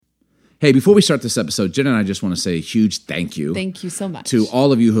Hey, before we start this episode, Jen and I just want to say a huge thank you. Thank you so much. To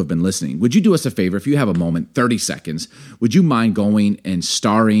all of you who have been listening. Would you do us a favor, if you have a moment, 30 seconds, would you mind going and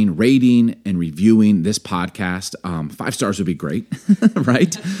starring, rating, and reviewing this podcast? 5 stars would be great,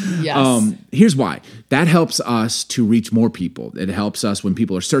 right? Yes. Here's why. That helps us to reach more people. It helps us when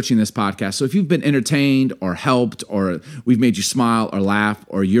people are searching this podcast. So if you've been entertained or helped or we've made you smile or laugh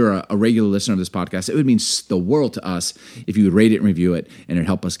or you're a regular listener of this podcast, it would mean the world to us if you would rate it and review it, and it'd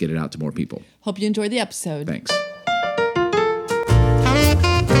help us get it out to more people. Hope you enjoyed the episode. Thanks.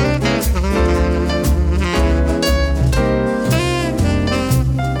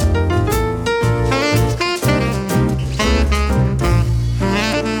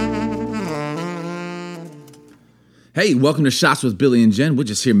 Hey, welcome to Shots with Billy and Jen. We're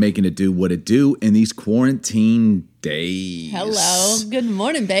just here making it do what it do in these quarantine days. Hello. Good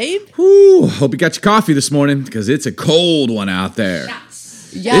morning, babe. Whew, hope you got your coffee this morning because it's a cold one out there.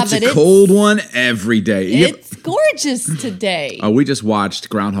 Yeah, it's a cold one every day. It's gorgeous today. We just watched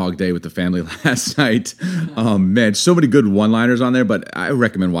Groundhog Day with the family last night. Man, so many good one-liners on there, but I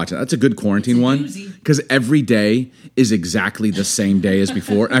recommend watching it. That's a good quarantine one because every day is exactly the same day as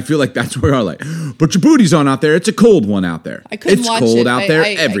before. And I feel like that's where I like, put your booties on out there. It's a cold one out there. I couldn't watch it. It's cold out there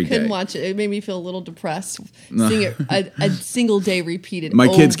every day. I couldn't watch it. It made me feel a little depressed. Seeing it a single day repeated. My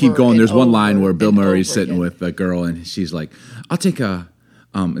kids keep going. There's one line where Bill Murray's sitting with a girl and she's like, I'll take a...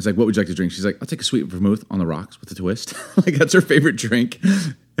 it's like, what would you like to drink? She's like, I'll take a sweet vermouth on the rocks with a twist. Like, that's her favorite drink.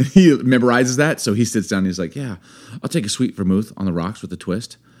 And he memorizes that. So he sits down and he's like, yeah, I'll take a sweet vermouth on the rocks with a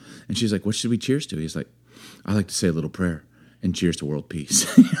twist. And she's like, what should we cheers to? He's like, I like to say a little prayer and cheers to world peace.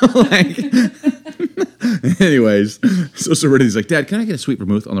 Anyways, so Serenity's like, Dad, can I get a sweet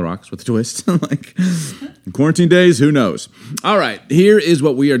vermouth on the rocks with a twist? Like, quarantine days, who knows? All right, here is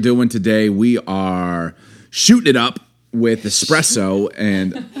what we are doing today. We are shooting it up with espresso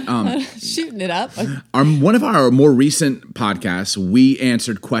and shooting it up. One of our more recent podcasts, we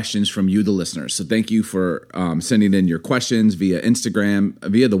answered questions from you, the listeners. So thank you for sending in your questions via Instagram,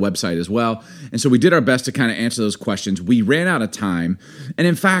 via the website as well. And so we did our best to kind of answer those questions. We ran out of time. And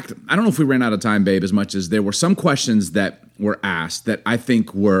in fact, I don't know if we ran out of time, babe, as much as there were some questions that were asked that I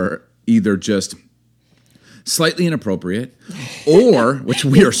think were either just slightly inappropriate, or which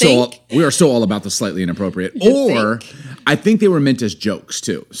we are so all about the slightly inappropriate, I think they were meant as jokes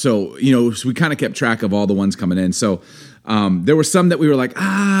too. So so we kind of kept track of all the ones coming in. So there were some that we were like,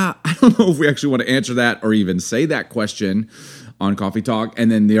 I don't know if we actually want to answer that or even say that question on Coffee Talk.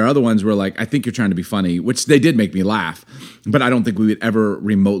 And then the other ones were like, I think you're trying to be funny, which they did make me laugh, but I don't think we would ever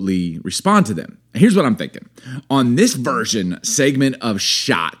remotely respond to them. Here's what I'm thinking. On this segment of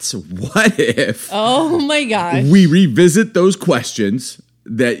Shots, what if... Oh my gosh. We revisit those questions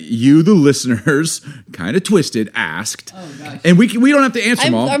that you, the listeners, kind of asked. Oh gosh. And we don't have to answer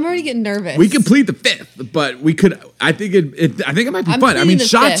them all. I'm already getting nervous. We could plead the fifth, but we could... I think it might be fun. I mean,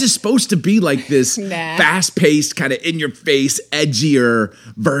 Shots is supposed to be like this fast-paced, kind of in-your-face, edgier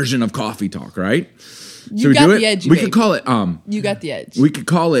version of Coffee Talk, right? You got the edge. We could call it. You got the edge. We could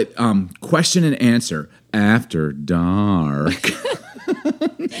call it question and answer after dark. You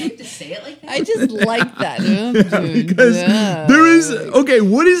have to say it like that. I just like that. Because there is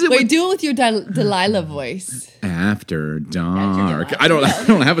what is it? Wait, do it with your Delilah voice. After dark. I don't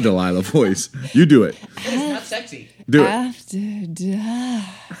have a Delilah voice. You do it. It's not sexy. Do it. After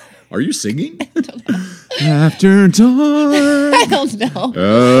dark. Are you singing? After dark. I don't know.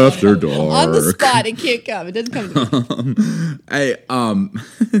 After dark. On the spot, it can't come. It doesn't come.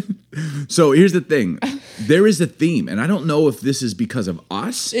 So here's the thing. There is a theme, and I don't know if this is because of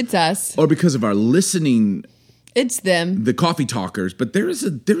us. It's us. Or because of our listening. It's them. The coffee talkers, but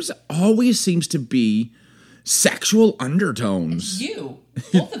there's always seems to be sexual undertones. It's you.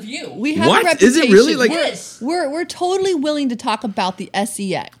 Both of you. We have what? A reputation. Is it really like yes. We're totally willing to talk about the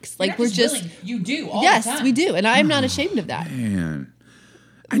sex. Like we're just willing. You do all yes, the time. we do, and I'm not ashamed of that. Man,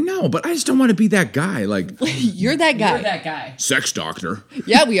 I know, but I just don't want to be that guy. Like you're that guy. You're that guy. Sex doctor.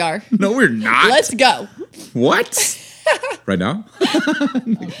 Yeah, we are. No, we're not. Let's go. What? Right now?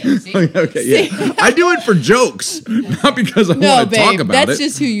 Okay, see? Okay, yeah. I do it for jokes, not because I want to talk about that's it. That's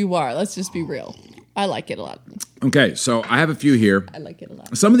just who you are. Let's just be real. I like it a lot. Okay, so I have a few here. I like it a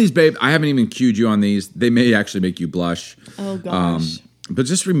lot. Some of these, babe, I haven't even cued you on these. They may actually make you blush. Oh, gosh. But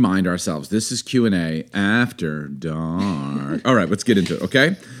just remind ourselves, this is Q&A after dark. All right, let's get into it,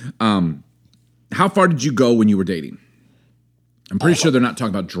 okay? How far did you go when you were dating? I'm pretty sure they're not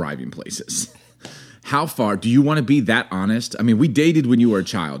talking about driving places. How far? Do you want to be that honest? I mean, we dated when you were a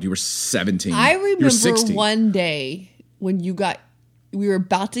child. You were 17. I you were remember 16. one day when you got we were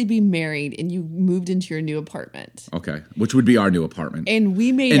about to be married, and you moved into your new apartment, Okay, which would be our new apartment. and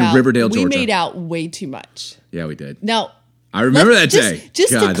we made In out. Riverdale, we Georgia. made out way too much. Yeah, we did. Now, I remember that let's day.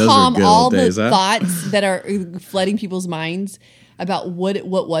 Just God, to those were calm good all old days, the huh? thoughts that are flooding people's minds about what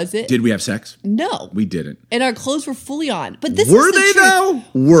was it? Did we have sex? No, We didn't. and our clothes were fully on. But this Were is the they truth. though?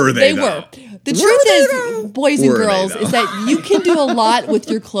 Were they? They though? were. The Were truth they, is, though? boys and Were they, girls, though? is that you can do a lot with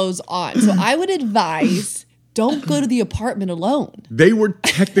your clothes on. So I would advise, don't go to the apartment alone. They were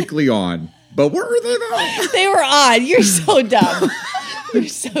technically on, but were they though? They were on. You're so dumb. You're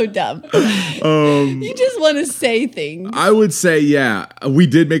so dumb. You just want to say things. I would say, yeah, we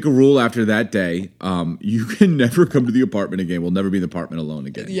did make a rule after that day. You can never come to the apartment again. We'll never be in the apartment alone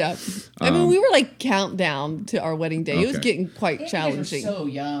again. Yeah. I mean, we were like countdown to our wedding day. It was Okay. getting quite You guys challenging. are so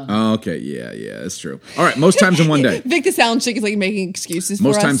young. Okay, yeah, that's true. All right, most times in one day. Vic the sound chick is like making excuses for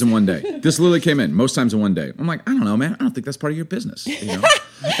Most us. times in one day. This literally came in. Most times in one day. I'm like, I don't know, man. I don't think that's part of your business. You know?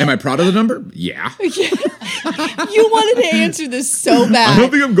 Am I proud of the number? Yeah. You wanted to answer this so bad. I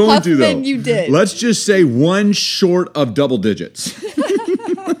don't think I'm going to though. Huffman, you did. Let's just say one short of double digits.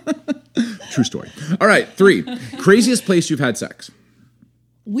 True story. All right, 3. Craziest place you've had sex.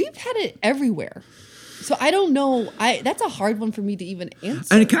 We've had it everywhere. So I don't know. That's a hard one for me to even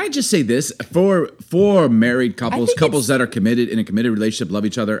answer. And can I just say this for married couples, think couples that are committed in a committed relationship, love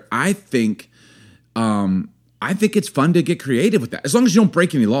each other? I think it's fun to get creative with that, as long as you don't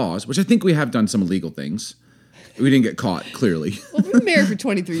break any laws, which I think we have done some illegal things. We didn't get caught, clearly. Well, we've been married for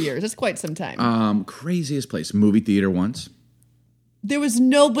 23 years. That's quite some time. Craziest place, movie theater once. There was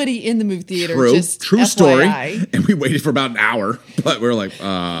nobody in the movie theater. True, Just true FYI. story. And we waited for about an hour, but we were like,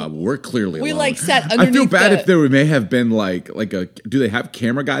 we're clearly We alone. like sat I feel underneath bad the- if there may have been like a. Do they have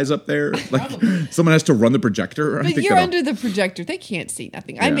camera guys up there? Like someone has to run the projector. I But think you're that'll- under the projector. They can't see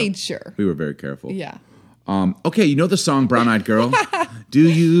nothing. I Yeah. made sure. We were very careful. Yeah. Okay, you know the song Brown Eyed Girl? Do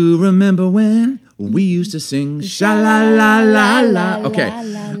you remember when we used to sing sha la la la la? Okay,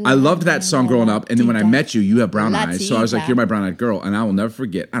 I loved that song growing up, and then when I met you, you have brown eyes, so I was like, you're my brown eyed girl, and I will never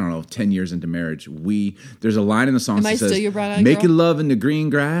forget. I don't know, 10 years into marriage, there's a line in the song Am that I says, still your brown-eyed "Making girl? love in the green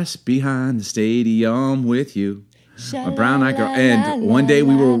grass behind the stadium with you." A brown eyed girl. And one day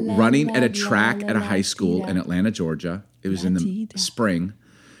we were running at a track at a high school in Atlanta, Georgia. It was in the spring,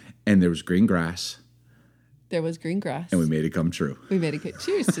 and there was green grass. There was green grass. And we made it come true. We made a good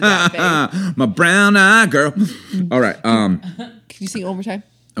cheers to that, babe. My brown eye girl. All right. Can you sing overtime?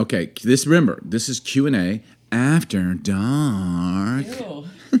 Okay. This is Q&A after dark. Ew.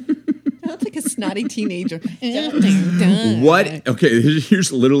 That's like a snotty teenager. What? Okay.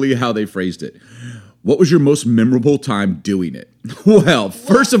 Here's literally how they phrased it. What was your most memorable time doing it? Well,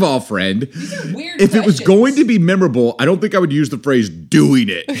 first of all, friend, These are weird if it was questions. going to be memorable, I don't think I would use the phrase doing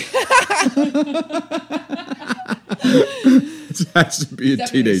it. It has to be a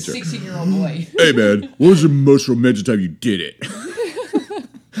Definitely teenager. 16-year-old boy. Hey man, what was the most romantic time you did it?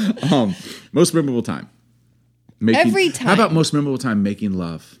 Most memorable time. Every time. How about most memorable time making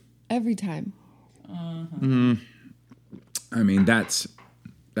love? Every time. I mean, that's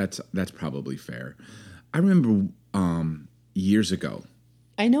probably fair. I remember years ago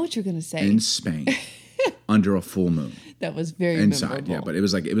I know what you're going to say. in Spain under a full moon. That was very Inside, memorable. yeah, but it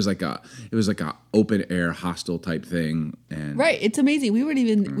was like a open air hostel type thing, and Right, it's amazing. We weren't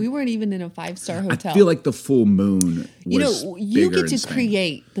even in a 5-star I hotel. feel like the full moon was you bigger get to in Spain.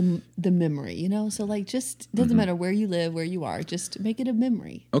 create the memory, So like, just doesn't matter where you live, where you are, just make it a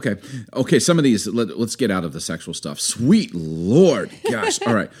memory. Okay. Some of these. Let's get out of the sexual stuff. Sweet Lord, gosh.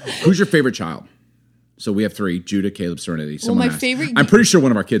 All right. Who's your favorite child? So we have 3: Judah, Caleb, Serenity. Someone my asked. favorite- I'm pretty sure one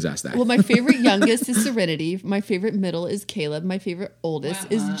of our kids asked that. Well, my favorite youngest is Serenity. My favorite middle is Caleb. My favorite oldest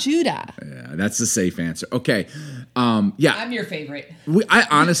is Judah. Yeah, that's the safe answer. Okay. Yeah. I'm your favorite. I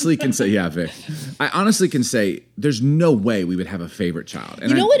honestly can say, yeah, Vic. I honestly can say there's no way we would have a favorite child.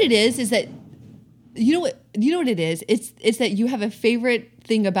 And You know what it is that you know what it is? It's that you have a favorite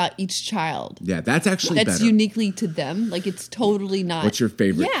thing about each child. Yeah, that's actually That's better. uniquely to them. Like, it's totally not. What's your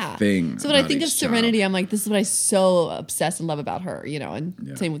favorite thing So when I about think of each child? Serenity, I'm like, this is what I so obsess and love about her,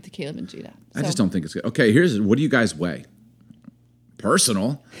 and same with the Caleb and Judah. I just don't think it's good. Okay, what do you guys weigh?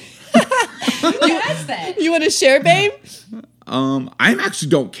 Personal. Who asked that? You want to share, babe? I actually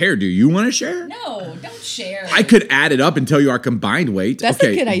don't care. Do you want to share? No, don't share. I could add it up and tell you our combined weight. That's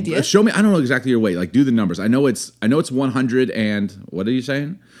a good idea. Show me. I don't know exactly your weight. Like, do the numbers. I know it's 100 and what are you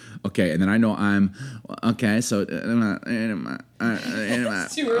saying? Okay, and then I know I'm okay. So Too early.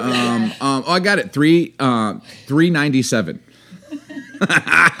 I got it. 397.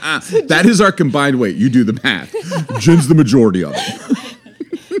 That is our combined weight. You do the math. Jen's the majority of it.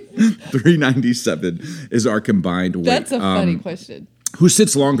 397 is our combined weight. That's a funny question. Who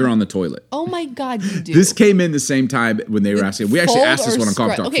sits longer on the toilet? Oh my God, you do. This came in the same time when they were asking. We actually Fold asked this or one on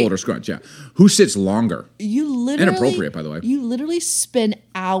Coffee scrunch? Talk, Okay. fold or scrunch. Yeah. Who sits longer? You literally Inappropriate, by the way. You literally spend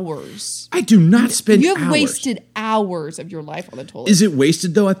hours. I do not spend You have hours. wasted hours of your life on the toilet. Is it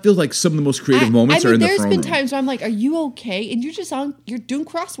wasted though? I feel like some of the most creative moments are in the there's throne been room. times where I'm like, "Are you okay?" And you're just you're doing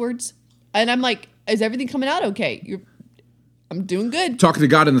crosswords, and I'm like, "Is everything coming out okay?" I'm doing good. Talking to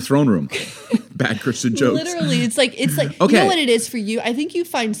God in the throne room. Bad Christian jokes. Literally, it's like Okay. You know what it is for you. I think you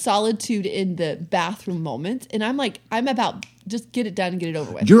find solitude in the bathroom moment, and I'm about just get it done and get it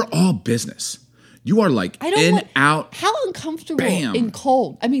over with. You're all business. You are like I don't in, want, out. How uncomfortable Bam. in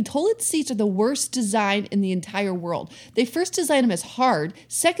cold. I mean, toilet seats are the worst design in the entire world. They first designed them as hard.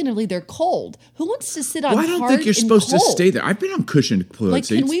 Secondly, they're cold. Who wants to sit on Well, I don't hard think you're and supposed to cold? stay there. I've been on cushioned toilet Like,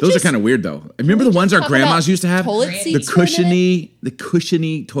 can seats. we Those just- are kind of weird though. Remember the we ones just our talk grandmas about used to have? toilet The seats The for a minute?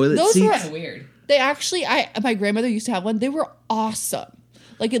 cushiony toilet Those seats. were- Kind of weird. They actually, my grandmother used to have one. They were awesome.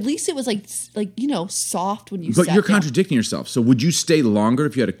 Like at least it was like soft when you. But sat you're down. contradicting yourself. So would you stay longer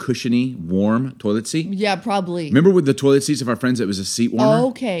if you had a cushiony, warm toilet seat? Yeah, probably. Remember with the toilet seats of our friends, it was a seat warmer?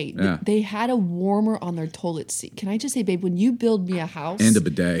 Okay, Yeah. they had a warmer on their toilet seat. Can I just say, babe, when you build me a house, And a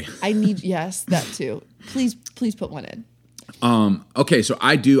bidet. I need that too. Please put one in. Okay, so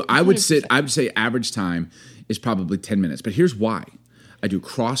I would say average time is probably 10 minutes. But here's why. I do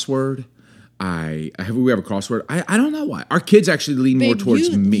crossword. We have a crossword. I don't know why. Our kids actually lean more Babe,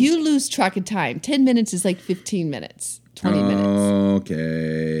 towards me. You lose track of time. 10 minutes is like 15 minutes, 20 minutes.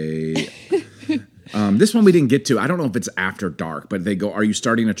 Okay. This one we didn't get to. I don't know if it's after dark, but they go, are you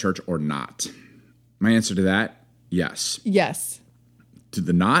starting a church or not? My answer to that, yes. Yes. To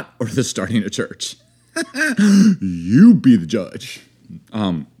the not or the starting a church? You be the judge.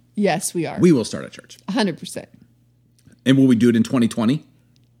 Yes, we are. We will start a church. 100%. And will we do it in 2020?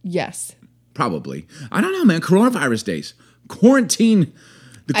 Yes. Probably. I don't know, man. Coronavirus days. Quarantine.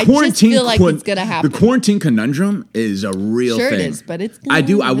 I just feel like it's gonna happen. The quarantine conundrum is a real Sure it thing. is, but it's I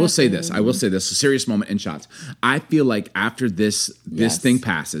gonna will say happen. this. I will say this. A serious moment in shots. I feel like after this Yes. thing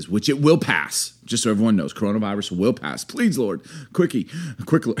passes, which it will pass, just so everyone knows, coronavirus will pass. Please, Lord, quickly,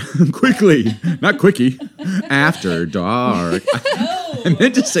 not quickie. After dark, and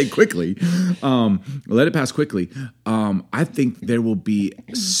then just say quickly. Let it pass quickly. I think there will be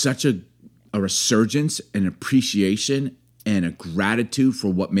such a resurgence and appreciation and a gratitude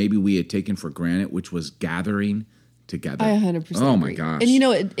for what maybe we had taken for granted, which was gathering together. I 100% Oh my agree. gosh! And you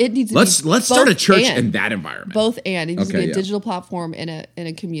know, it needs to let's be start a both church and. in that environment. Both and. It needs to Okay, be a yeah. digital platform in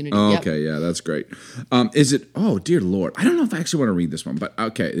a community. Oh, Yep. okay, yeah, that's great. Is it? Oh, dear Lord, I don't know if I actually want to read this one, but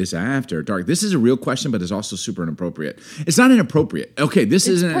okay, this after dark. This is a real question, but it's also super inappropriate. It's not inappropriate. Okay, this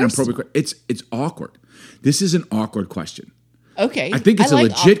isn't an personal. inappropriate. It's awkward. This is an awkward question. Okay. I think it's a like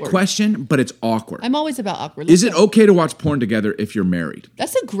legit awkward. question, but it's awkward. I'm always about awkward. Is Let's it go. okay to watch porn together if you're married?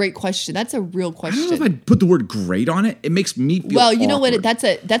 That's a great question. That's a real I question. don't know if I'd put the word "great" on it. It makes me feel. Well, you know what?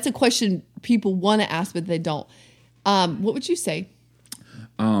 awkward. That's a question people want to ask, but they don't. What would you say?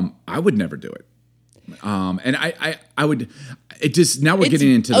 I would never do it. And I would. It just now we're It's-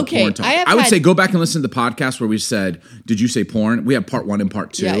 getting into the okay, porn talk. I have I would had- say go back and listen to the podcast where we said, "Did you say porn?" We have part 1 and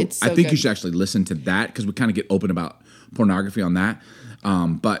part 2. Yeah, it's so I think you good. should actually listen to that because we kind of get open about pornography on that.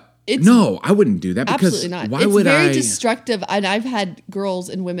 But It's- no, I wouldn't do that because Absolutely not. why It's would very I? destructive. And I've had girls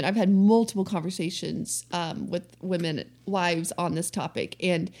and women, I've had multiple conversations with women, wives on this topic.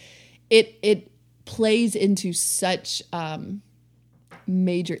 And it plays into such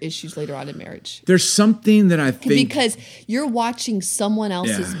major issues later on in marriage. There's something that I think Because you're watching someone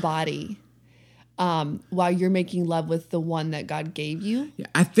else's Yeah. body while you're making love with the one that God gave you. Yeah,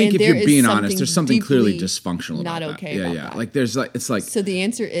 I think And if there you're is being honest, there's something clearly deeply dysfunctional not about okay that. Yeah, about yeah. that. Like there's like it's like So the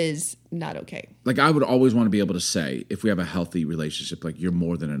answer is not okay. like I would always want to be able to say if we have a healthy relationship, like you're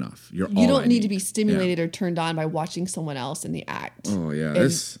more than enough. You're all You don't I need to be Yeah. stimulated or turned on by watching someone else in the act. Oh yeah, And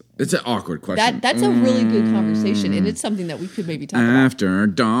it's an awkward question. that's a really good conversation, and it's something that we could maybe talk about. After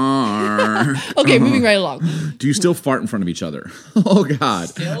dark. Okay, moving right along. Do you still fart in front of each other? Oh God,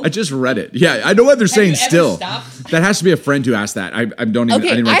 Still? I just read it. Yeah, I know what they're saying. you ever Still, stopped? that has to be a friend who asked that. I don't even. I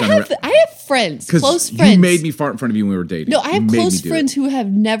Okay, didn't I write down have friends, close friends. you made me fart in front of you when we were dating. No, I have You made me close do friends it. who have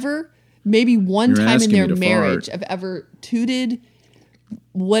never, maybe one You're time in asking their me to marriage, fart. have ever tooted,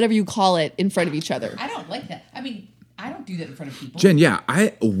 whatever you call it, in front of each other. I don't like that. I mean, I don't do that in front of people. Jen, yeah,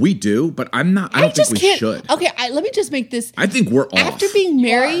 we do, but I'm not. I don't just think we can't. should. Okay, let me just make this. I think we're off. After being You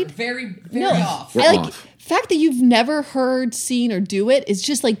are married, very, very no, off. We're I off. fact that you've never heard, seen, or do it is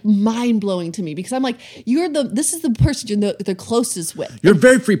just like mind blowing to me because I'm like, this is the person you're the closest with. You're a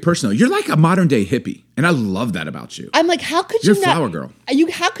very free person, though. You're like a modern day hippie. And I love that about you. I'm like, how could You're you a not? flower girl.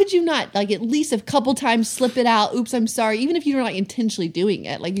 How could you not, like, at least a couple times slip it out? Oops, I'm sorry. Even if you're not intentionally doing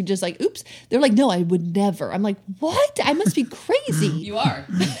it. Like, you just like, oops. They're like, no, I would never. I'm like, what? I must be crazy. You are.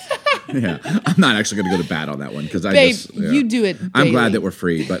 Yeah. I'm not actually going to go to bat on that one because Babe, you do it I'm glad daily. that we're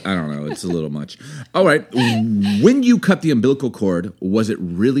free, but I don't know. It's a little much. All right. When you cut the umbilical cord, was it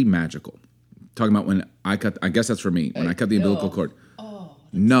really magical? Talking about when I guess that's for me. When I cut the umbilical cord. Oh.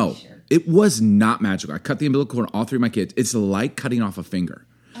 No. It was not magical. I cut the umbilical cord on all three of my kids. It's like cutting off a finger.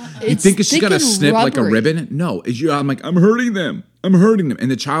 You think it's just going to snip like a ribbon? No. I'm like, I'm hurting them. I'm hurting them.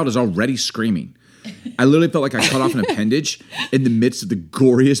 And the child is already screaming. I literally felt like I cut off an appendage in the midst of the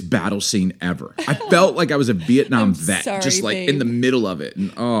goriest battle scene ever. I felt like I was a Vietnam vet, sorry, just like babe. in the middle of it.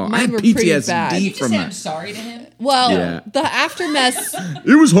 And I had Mine were pretty bad. Did you PTSD just from say I'm that. sorry to him? Well, Yeah. the aftermath.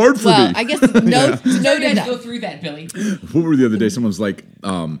 It was hard for Well, me. I guess no Sorry to to that. go through that, Billy. What were the other day? Someone was like,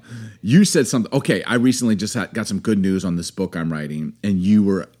 you said something. Okay, I recently just got some good news on this book I'm writing, and you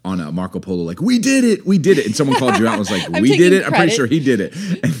were on a Marco Polo like, we did it. And someone called you out and was like, I'm we did taking it? I'm pretty credit. sure he did it.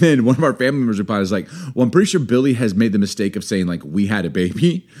 And then one of our family members replied, was like, well, I'm pretty sure Billy has made the mistake of saying like, we had a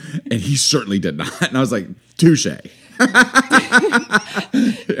baby, and he certainly did not. And I was like, touche.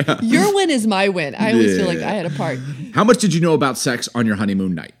 Your win is my win. I always feel like Yeah. I had a part. How much did you know about sex on your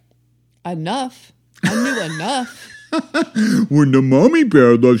honeymoon night? Enough. I knew enough. When the mommy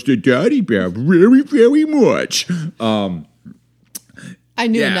bear loves the daddy bear very, very much. I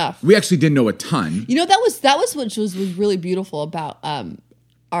knew enough. We actually didn't know a ton. You know, that was what was really beautiful about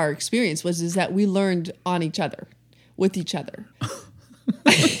our experience is that we learned on each other, with each other.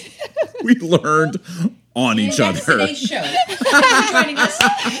 We learned on each That's other. today's show. Thank you for joining us.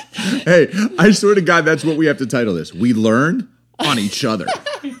 Hey, I swear to God, that's what we have to title this. We learned on each other.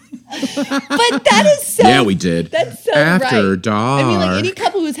 But that is so. Yeah, we did. That's so After right. dark. I mean, like any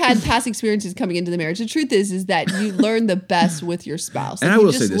couple who's had past experiences coming into the marriage, the truth is that you learn the best with your spouse. And Like, I you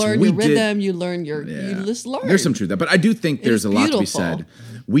will just say this, learn we your did- rhythm. You learn you just learn. There's some truth to that, but I do think there's It's a lot to be beautiful.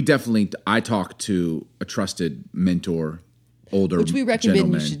 said. I talked to a trusted mentor, older Which we recommend you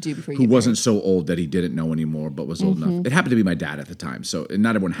gentleman should do before you who get wasn't so old that he didn't know anymore, but was old enough. It happened to be my dad at the time, so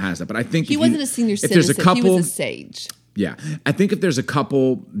not everyone has that. But I think He wasn't a senior if there's citizen. a couple, He was a sage. yeah, I think if there's a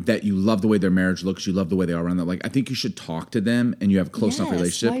couple that you love the way their marriage looks, you love the way they are around that, like I think you should talk to them and you have a close enough Yes,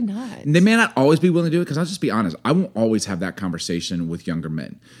 relationship. why not? And they may not always be willing to do it because I'll just be honest, I won't always have that conversation with younger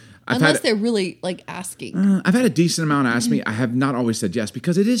men. Unless they're really like asking. I've had a decent amount ask me. I have not always said yes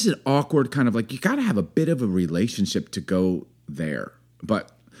because it is an awkward kind of like you got to have a bit of a relationship to go there.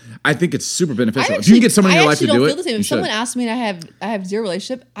 But I think it's super beneficial. If you can get someone in your life to do I actually it, don't feel the same. you If someone should. asks me and I have zero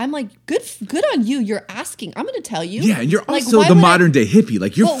relationship, I'm like, good on you. You're asking. I'm going to tell you. Yeah, and you're Like, also why the would modern day hippie.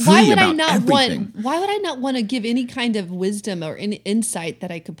 Like you're But free why would about I not everything. Why would I not want to give any kind of wisdom or any insight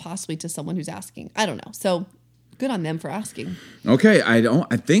that I could possibly to someone who's asking? I don't know. So good on them for asking. Okay, I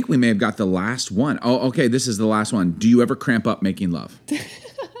think we may have got the last one. Oh, okay, this is the last one. Do you ever cramp up making love?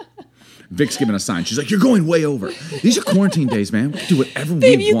 Vic's giving a sign. She's like, "You're going way over. These are quarantine days, man. We can do whatever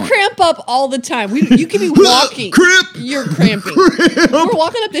Babe, we you want." cramp up all the time. You can be walking. Cramp! You're cramping. We're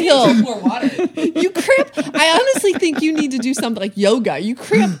walking up the hill. More water. You cramp. I honestly think you need to do something like yoga. You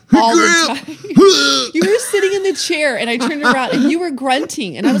cramp all the time. You were sitting in the chair and I turned around and you were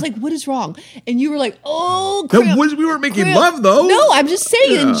grunting and I was like, "What is wrong?" And you were like, "Oh, cramp." We weren't making cramp. love though. No, I'm just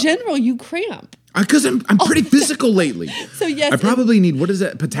saying in Yeah. general you cramp. Because I'm pretty physical lately. So, yes, I probably need what is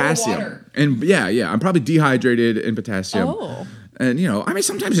that potassium water. and yeah I'm probably dehydrated in potassium. Oh. And I mean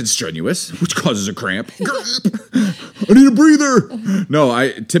sometimes it's strenuous, which causes a cramp. I need a breather. No,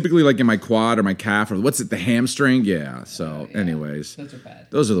 I typically like in my quad or my calf or what's it, the hamstring? Yeah. So, anyways, Those are bad.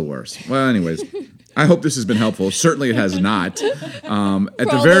 those are the worst. Well, anyways, I hope this has been helpful. Certainly, it has not. At all the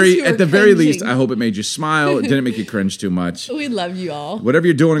those who are very least, cringing. I hope it made you smile. It didn't make you cringe too much. We love you all. Whatever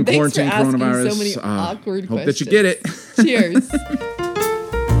you're doing in Thanks for quarantine, asking coronavirus, so many awkward hope that you get it. Cheers.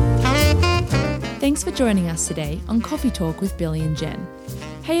 Thanks for joining us today on Coffee Talk with Billy and Jen.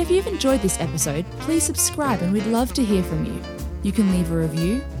 Hey, if you've enjoyed this episode, please subscribe and we'd love to hear from you. You can leave a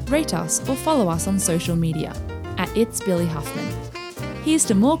review, rate us, or follow us on social media at It's Billy Huffman. Here's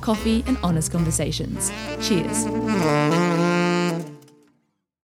to more coffee and honest conversations. Cheers.